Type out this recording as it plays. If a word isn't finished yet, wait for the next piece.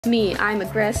Me, I'm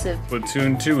aggressive.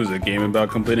 Splatoon 2 is a game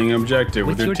about completing an objective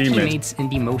with your teammates in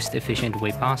the most efficient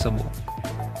way possible.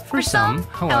 For some,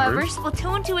 however,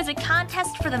 Splatoon 2 is a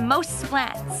contest for the most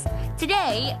splats.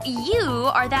 Today, you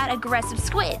are that aggressive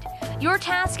squid. Your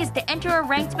task is to enter a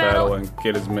ranked battle and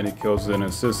get as many kills and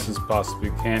assists as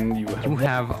possibly can. You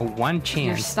have one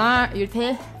chance. Your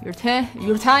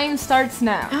time starts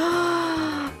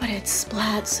now. But it's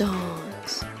splat zones.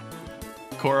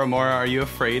 Koramora, are you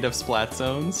afraid of splat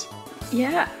zones?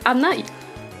 Yeah, I'm not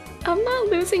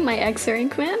losing my X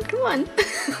rank, man. Come on.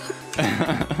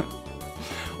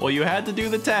 Well, you had to do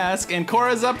the task, and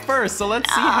Kora's up first, so let's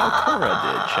see how Kora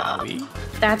did, shall we?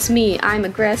 That's me. I'm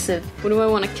aggressive. What do I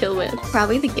want to kill with?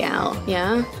 Probably the gal,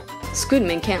 yeah?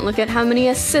 Squidman can't look at how many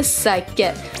assists I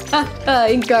get.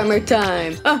 In Garmer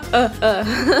time.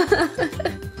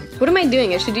 What am I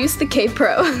doing? I should use the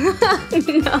K-Pro.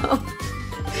 No.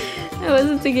 I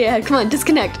wasn't thinking ahead. Come on,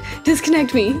 disconnect.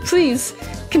 Disconnect me, please.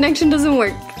 Connection doesn't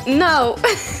work. No.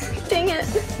 Dang it.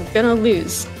 I'm gonna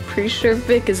lose. Pretty sure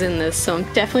Vic is in this, so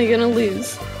I'm definitely gonna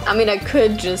lose. I mean, I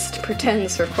could just pretend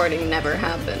this recording never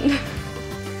happened.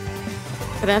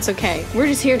 But that's okay. We're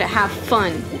just here to have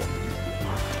fun.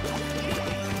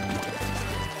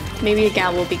 Maybe a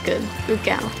gal will be good. Ooh,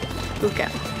 gal. Ooh, gal.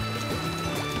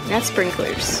 That's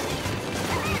sprinklers.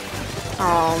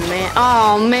 Oh, man.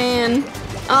 Oh, man.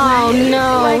 Oh,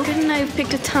 no. Why couldn't I have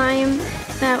picked a time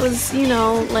that was, you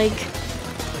know, like...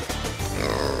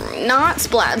 not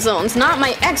splat zones, not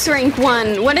my X rank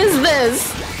one. What is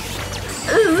this?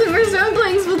 This is the first time I'm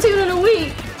playing Splatoon in a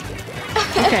week.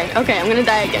 Okay, I'm gonna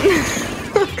die again.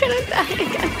 I'm gonna die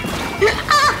again.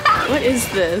 What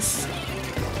is this?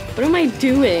 What am I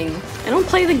doing? I don't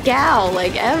play the gal,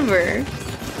 like, ever.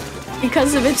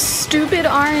 Because of its stupid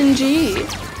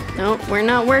RNG. Nope, we're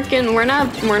not working. We're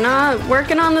not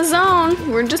working on the zone.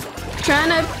 We're just trying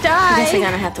to die. I guess I'm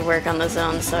gonna have to work on the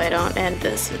zone so I don't end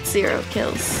this with 0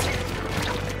 kills.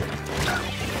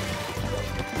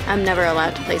 I'm never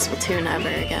allowed to play Splatoon ever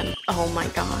again. Oh my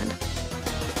god.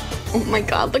 Oh my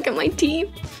god, look at my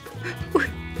team.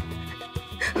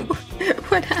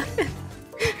 What happened?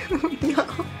 Oh no.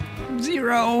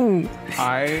 0!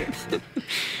 I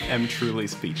am truly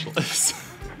speechless.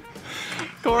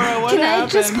 Cora, what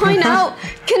happened?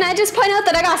 Can I just point out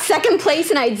that I got 2nd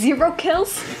place and I had 0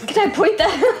 kills? Can I point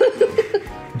that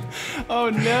out? Oh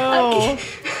no! Okay.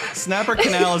 Snapper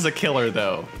Canal is a killer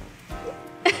though.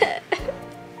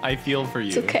 I feel for you.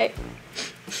 It's okay.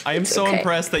 I am so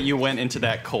impressed that you went into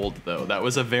that cold though. That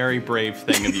was a very brave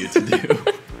thing of you to do.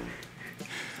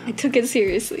 I took it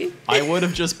seriously. I would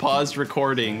have just paused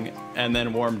recording and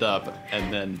then warmed up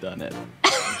and then done it.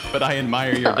 But I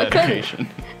admire your dedication.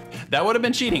 That would have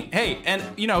been cheating. Hey, and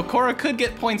you know, Cora could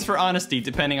get points for honesty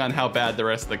depending on how bad the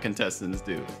rest of the contestants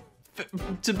do.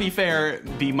 To be fair,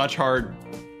 be much harder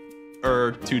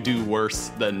to do worse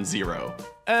than 0.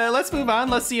 Let's move on.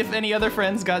 Let's see if any other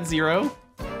friends got 0.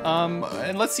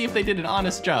 And let's see if they did an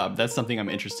honest job. That's something I'm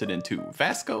interested in too.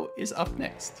 Vasko is up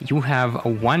next. You have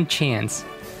one chance.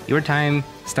 Your time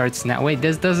starts now. Wait,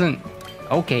 this doesn't...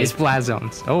 Okay, it's splat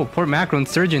zones. Oh, poor Macron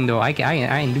Surgeon though. I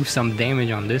can do some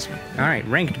damage on this one. Alright,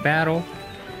 ranked battle.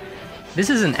 This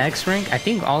is an X rank. I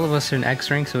think all of us are in X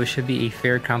rank, so it should be a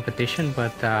fair competition,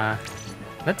 but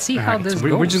let's see how this goes.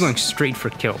 We're just going straight for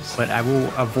kills, but I will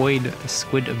avoid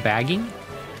squid bagging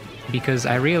because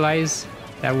I realize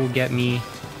that will get me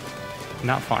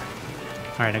not far.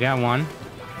 Alright, I got one.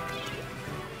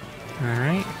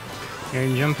 Alright.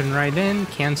 They're jumping right in.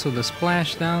 Cancel the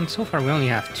splashdown. So far we only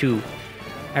have 2.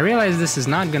 I realize this is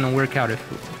not gonna work out if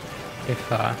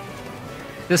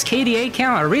does KDA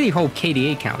count? I really hope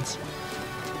KDA counts.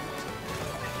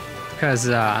 Because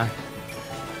I'm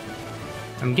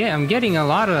getting a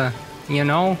lot of, you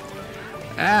know,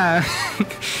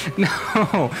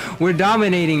 no, we're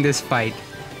dominating this fight.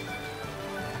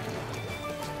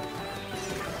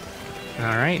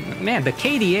 Alright, man, the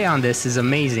KDA on this is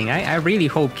amazing. I really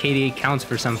hope KDA counts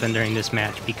for something during this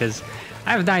match because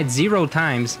I've died 0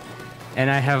 times and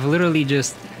I have literally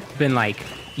just been like,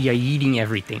 yeah, eating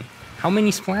everything. How many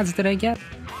splats did I get?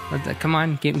 Come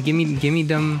on, give me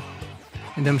them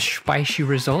spicy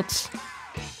results.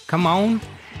 Come on.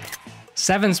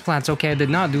 7 splats. Okay, I did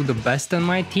not do the best on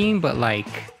my team, but like,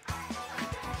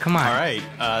 come on. All right,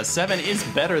 7 is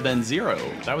better than 0.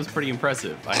 That was pretty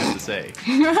impressive, I have to say.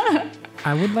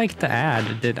 I would like to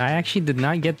add that I actually did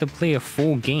not get to play a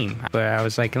full game, but I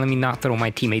was like, let me not throw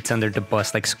my teammates under the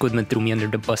bus like Squidman threw me under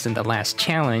the bus in the last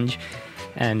challenge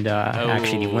and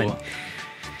actually win.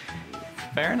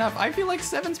 Fair enough. I feel like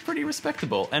 7's pretty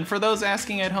respectable. And for those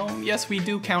asking at home, yes, we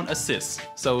do count assists.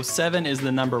 So 7 is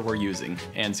the number we're using,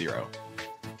 and 0.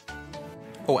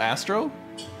 Oh, Astro?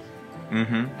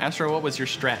 Mm-hmm. Astro, what was your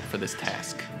strat for this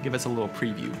task? Give us a little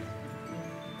preview.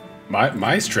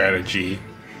 My strategy?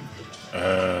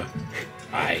 I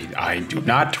do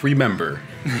not remember.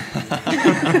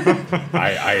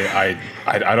 I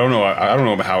don't know. I don't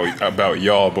know about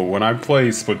y'all, but when I play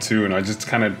Splatoon, I just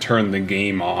kind of turn the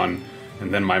game on,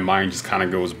 and then my mind just kind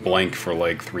of goes blank for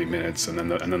like 3 minutes, and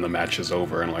then the match is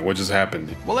over, and like, what just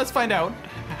happened? Well, let's find out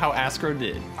how Astro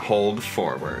did. Hold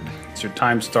forward. So your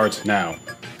time starts now.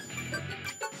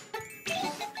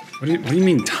 What do you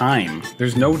mean time?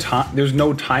 There's no time. There's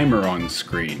no timer on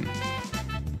screen.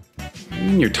 What do you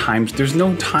mean your times? There's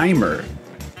no timer.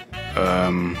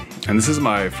 And this is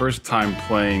my first time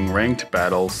playing ranked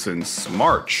battle since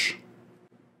March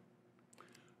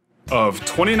of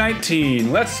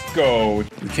 2019. Let's go.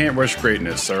 You can't rush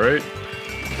greatness, all right?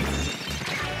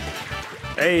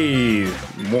 Hey,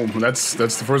 that's the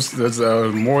first. That's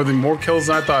more kills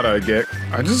than I thought I'd get.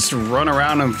 I just run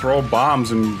around and throw bombs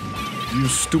and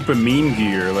use stupid mean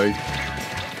gear, like.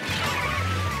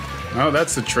 Oh,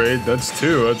 that's a trade. That's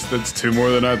two. That's two more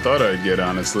than I thought I'd get,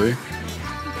 honestly.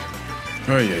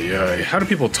 Oh yeah. How do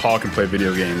people talk and play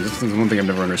video games? This is one thing I've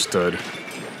never understood.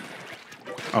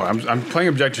 Oh, I'm playing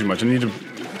objective too much. I need to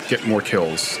get more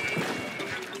kills.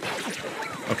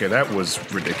 Okay, that was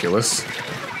ridiculous.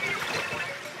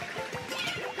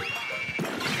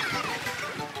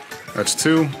 That's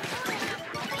two.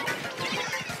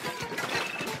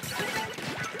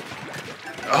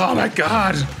 Oh my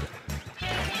god!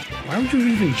 Why would you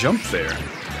even jump there?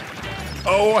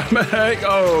 Oh,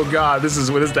 oh god,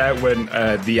 what is that when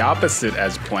the opposite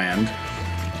as planned?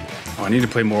 Oh, I need to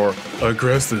play more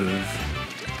aggressive.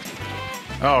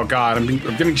 Oh god, I'm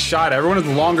getting shot. Everyone has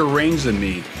longer range than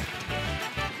me.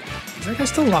 Is that guy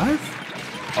still alive?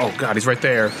 Oh god, he's right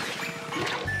there.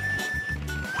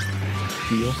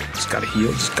 Heal. Just gotta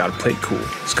heal. Just gotta play cool.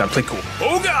 Just gotta play cool.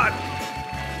 Oh god!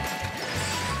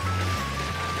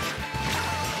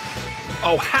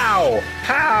 Oh, how?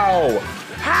 How?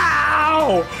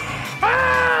 How?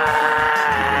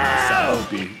 Ah!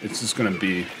 It's just gonna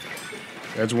be.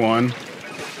 That's one.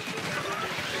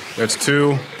 That's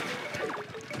two.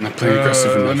 I'm not playing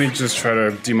aggressive enough. Let me just try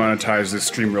to demonetize this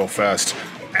stream real fast.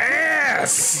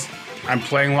 Ass! I'm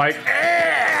playing like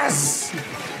ass!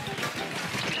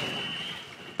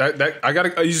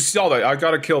 You saw that. I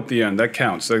got a kill at the end. That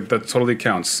counts. That totally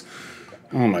counts.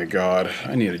 Oh my god.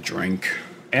 I need a drink.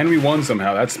 And we won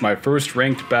somehow. That's my first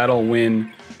ranked battle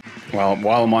win while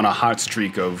I'm on a hot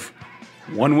streak of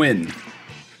 1 win.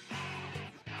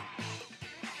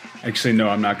 Actually, no,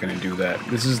 I'm not going to do that.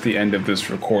 This is the end of this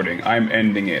recording. I'm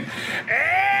ending it.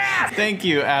 Thank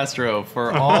you, Astro,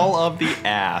 for all of the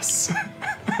ass.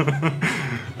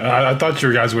 I thought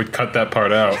you guys would cut that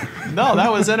part out. No,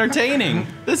 that was entertaining.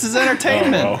 This is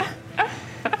entertainment. Oh.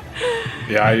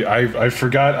 Yeah, I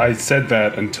forgot I said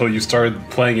that until you started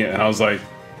playing it, and I was like,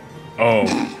 oh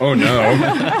no.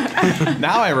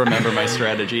 Now I remember my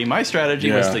strategy. My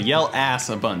strategy was to yell ass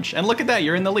a bunch. And look at that,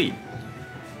 you're in the lead.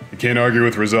 You can't argue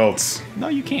with results. No,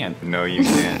 you can't. No, you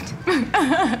can't.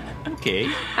 Okay.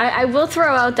 I will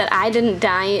throw out that I didn't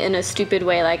die in a stupid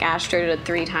way like Astro did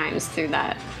 3 times through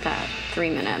that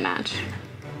 3-minute match.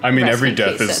 I mean, every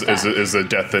death is a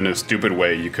death in a stupid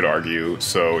way, you could argue.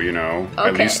 So, you know,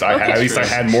 at least I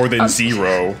had more than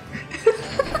 0.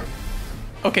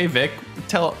 Okay, Vic,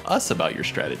 tell us about your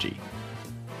strategy.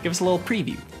 Give us a little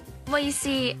preview. Well, you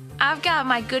see, I've got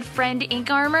my good friend Ink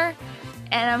Armor,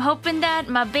 and I'm hoping that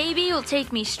my baby will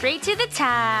take me straight to the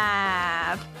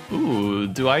top. Ooh,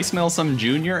 do I smell some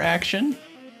junior action?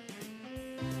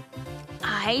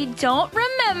 I don't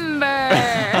remember.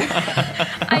 I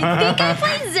think I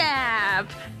played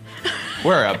Zap.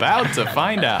 We're about to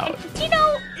find out. Do you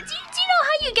know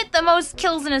how you get the most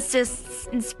kills and assists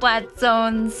in Splat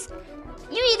Zones?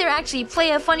 You either actually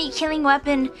play a funny killing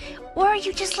weapon, or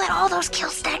you just let all those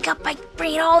kills stack up by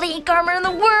bringing all the ink armor in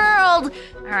the world.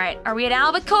 All right, are we at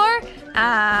Albacore?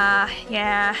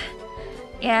 Yeah,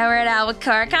 we're at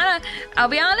Albacore. I'll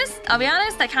be honest.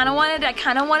 I kind of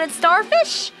wanted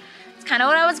Starfish. It's kind of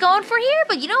what I was going for here,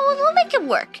 but you know, we'll make it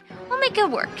work.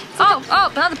 Oh,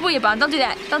 not the Booyah Bomb. Don't do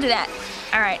that.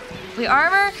 All right, we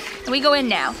armor and we go in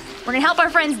now. We're gonna help our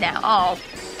friends now. Oh.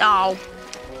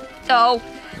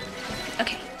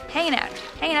 Okay, hanging out,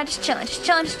 just chilling.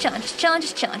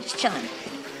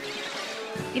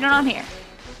 You know I'm here.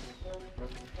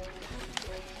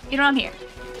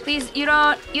 Please, you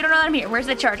don't know I'm here. Where's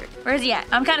the charger? Where's he at?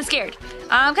 I'm kind of scared.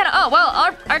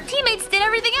 Our teammates did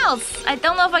everything else. I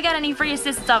don't know if I got any free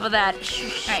assists off of that.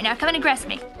 All right, now come in and grasp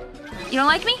me. You don't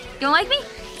like me?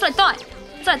 That's what I thought.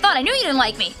 That's what I thought. I knew you didn't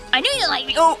like me. I knew you didn't like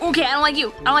me. Oh, okay. I don't like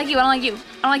you. I don't like you. I don't like you.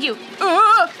 I don't like you.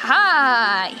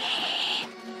 Hi.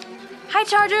 Hi,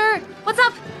 Charger. What's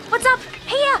up? What's up?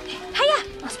 Hey,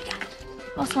 what else we got?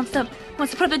 Who else wants to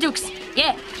put up the dukes?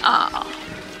 Yeah.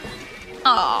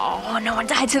 Oh, no one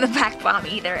died to the back bomb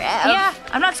either. Yeah,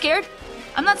 I'm not scared.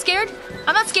 I'm not scared.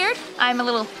 I'm a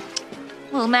little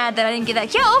mad that I didn't get that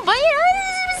kill, but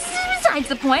yeah, besides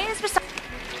the point.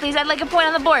 Please, I'd like a point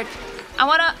on the board. I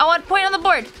want a point on the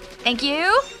board. Thank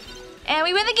you. And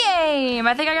we win the game.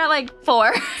 I think I got like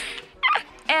 4.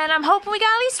 And I'm hoping we got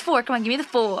at least 4. Come on, give me the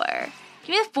 4. Give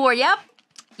me the 4. Yep,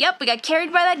 we got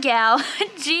carried by that gal.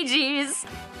 GG's.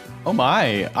 Oh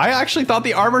my, I actually thought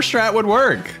the armor strat would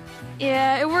work.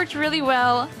 Yeah, it worked really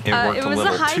well. It was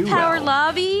a high-powered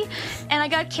lobby, and I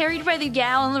got carried by the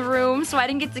gal in the room, so I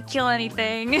didn't get to kill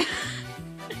anything.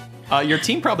 Your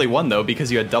team probably won, though,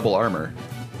 because you had double armor.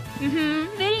 They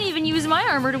didn't even use my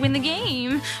armor to win the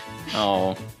game.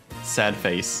 Oh, sad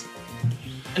face.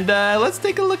 And let's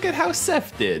take a look at how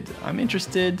Ceph did. I'm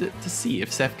interested to see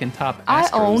if Ceph can top I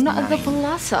Astro's own 9. the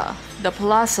plaza. The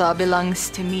plaza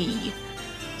belongs to me.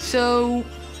 So,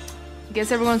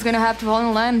 guess everyone's gonna have to fall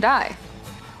in line and die.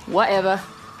 Whatever.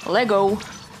 Let go.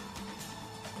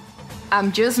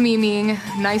 I'm just memeing.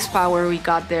 Nice power we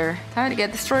got there. Time to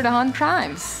get destroyed 100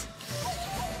 times.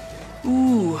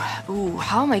 Ooh,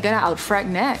 how am I gonna outfrag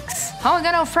next? How am I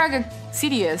gonna outfrag a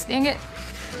CDS? Dang it.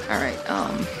 Alright,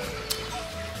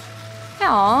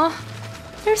 Aw,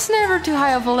 there's never too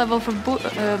high of a level for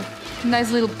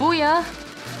nice little booyah.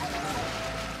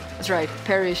 That's right,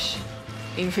 perish,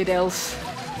 infidels.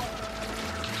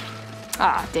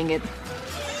 Ah, dang it.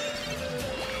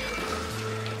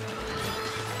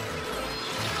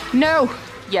 No!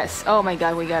 Yes, oh my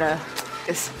god, we gotta...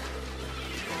 Yes.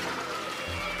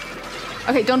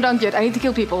 Okay, don't dunk yet, I need to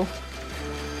kill people.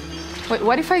 Wait,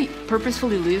 what if I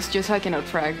purposefully lose just so I can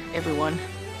outfrag everyone?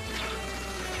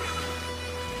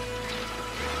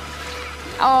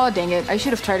 Oh, dang it. I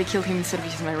should have tried to kill him instead of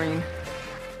using my rain.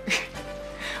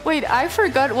 Wait, I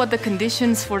forgot what the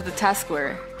conditions for the task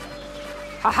were.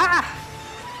 Haha!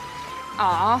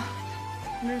 Aw.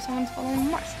 There's someone's following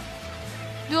Mars.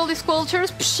 Do all these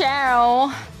sculptures?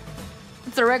 Pshow!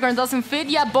 If the record doesn't fit,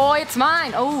 yeah, boy, it's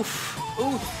mine! Oof.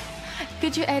 Oof.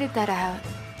 Could you edit that out?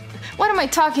 What am I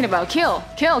talking about? Kill!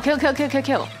 Kill!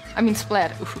 I mean,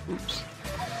 splat. Oops.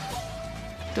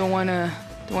 Don't wanna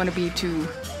be too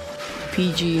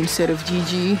PG instead of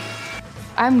GG.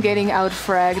 I'm getting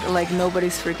out-fragged like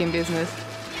nobody's freaking business.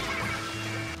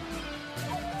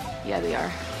 Yeah, they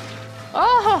are.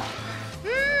 Oh!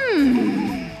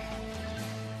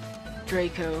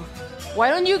 Draco. Why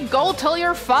don't you go tell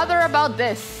your father about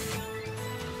this?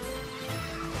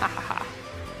 Hahaha.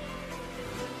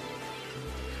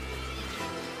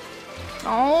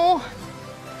 Oh!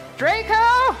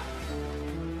 Draco!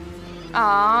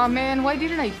 Aw, man, why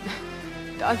didn't I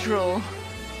dodge roll?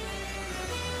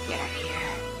 Get out of here.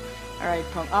 Alright,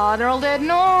 punk. Oh, they're all dead.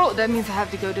 No! That means I have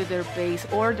to go to their base,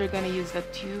 or they're gonna use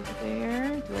that tube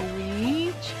there. Do I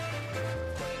reach?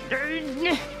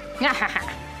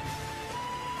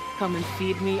 Come and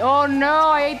feed me. Oh no,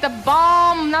 I ate the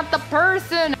bomb, not the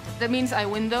person! That means I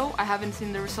win though. I haven't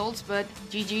seen the results, but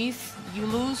GG's. You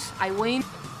lose, I win.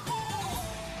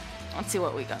 Let's see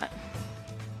what we got.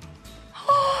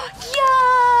 Yo!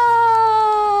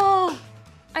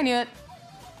 I knew it.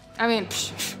 I mean,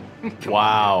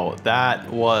 wow, that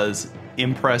was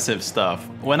impressive stuff.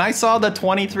 When I saw the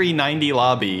 2390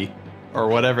 lobby, or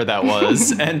whatever that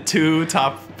was, and 2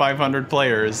 top 500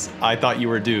 players, I thought you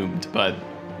were doomed, but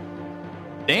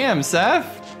damn, Ceph!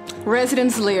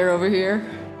 Resident Slayer over here.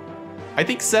 I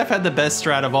think Ceph had the best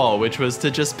strat of all, which was to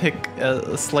just pick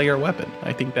a Slayer weapon.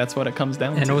 I think that's what it comes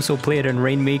down to. And also play it in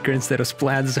Rainmaker instead of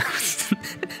Splat Zones.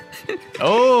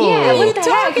 Oh! Yeah, what are you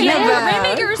talking about?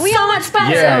 Rainmaker is We so all much had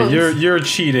Splat Yeah, Zones. you're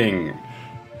cheating.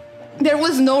 There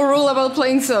was no rule about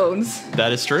playing zones.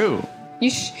 That is true. You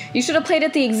should have played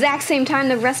at the exact same time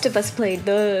the rest of us played.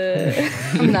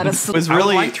 I'm not a It was I would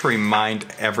really like to remind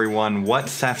everyone what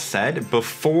Seth said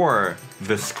before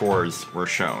the scores were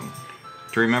shown.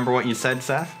 Do you remember what you said,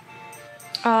 Seth?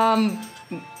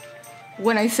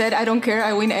 When I said I don't care,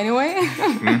 I win anyway.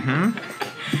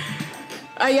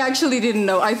 I actually didn't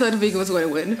know. I thought Vig was going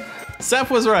to win. Ceph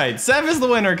was right. Ceph is the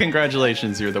winner.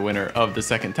 Congratulations, you're the winner of the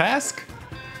second task.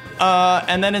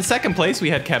 And then in second place, we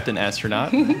had Captain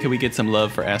Astronaut. Can we get some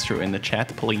love for Astro in the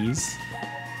chat, please?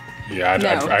 Yeah,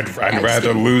 No. I'd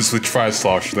rather lose with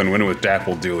Tri-Slosh than win with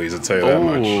Dapple Doolies, I'd tell you that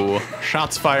much. Ooh,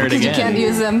 shots fired Because you can't again.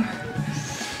 use them.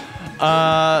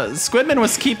 Squidman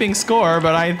was keeping score,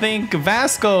 but I think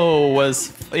Vasko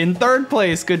was in third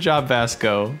place. Good job,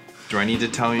 Vasko. Do I need to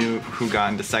tell you who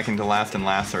got into second to last and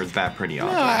last, or is that pretty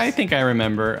obvious? No, I think I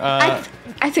remember.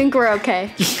 I think we're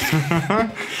okay.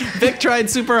 Vic tried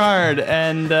super hard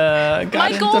and got My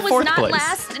into goal fourth was not place.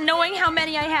 last, knowing how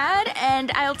many I had,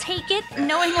 and I'll take it,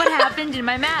 knowing what happened in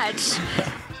my match.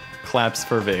 Claps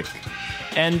for Vic.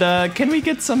 And can we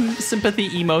get some sympathy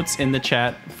emotes in the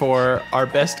chat for our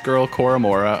best girl,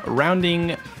 Koramora,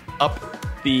 rounding up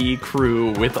the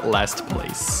crew with last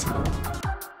place?